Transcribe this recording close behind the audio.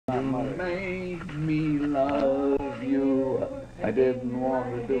made me love you. I didn't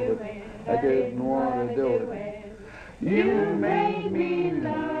want to do it. I didn't want to do it. You made me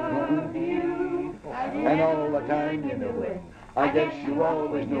love you. And all the time you knew it. I guess you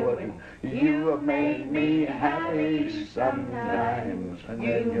always knew it. You have made me happy sometimes, and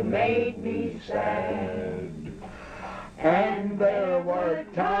then you made me sad. And there were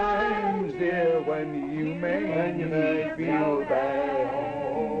times, dear, when you made me feel bad.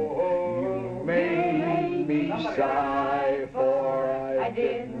 You made me sigh, for I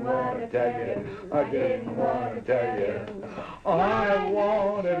didn't want to tell you. I didn't want to tell you. I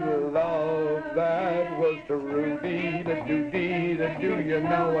wanted love that was true, dee da do, you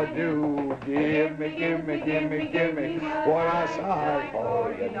know I do. Give me, give me, give me, give me what I sigh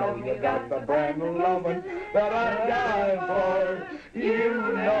for. You know you got the brand new loving that I died for. You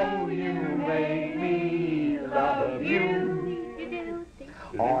know you made me love you.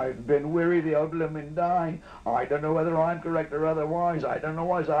 I've been weary the old blooming die. I don't know whether I'm correct or otherwise. I don't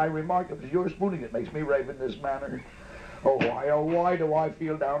know as I remark it was your spooning that makes me rave in this manner. Oh why do I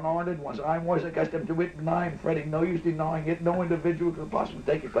feel downhearted once I was accustomed to it, and I'm fretting, no use denying it. No individual could possibly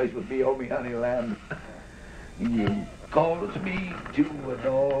take your place with me, oh me honey lamb. You caused me to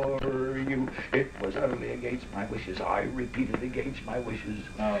adore you. It was utterly against my wishes. I repeated against my wishes.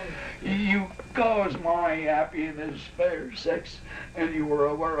 Oh. You caused my happiness, fair sex, and you were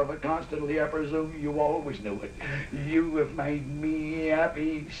aware of it constantly. I presume you always knew it. You have made me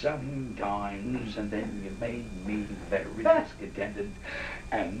happy sometimes, and then you made me very discontented.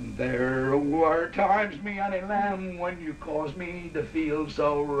 And there were times, me honey lamb, when you caused me to feel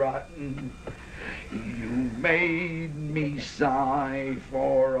so rotten. You made me sigh,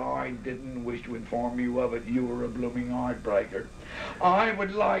 for I didn't wish to inform you of it. You were a blooming heartbreaker. I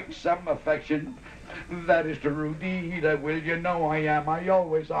would like some affection. That is true, deed, I will. You know I am. I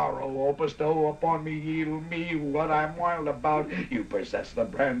always are. Oh, bestow upon me, yield me what I'm wild about. You possess the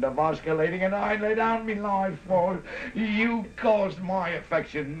brand of osculating, and I lay down me life for. You caused my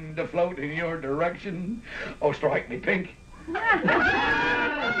affection to float in your direction. Oh, strike me pink.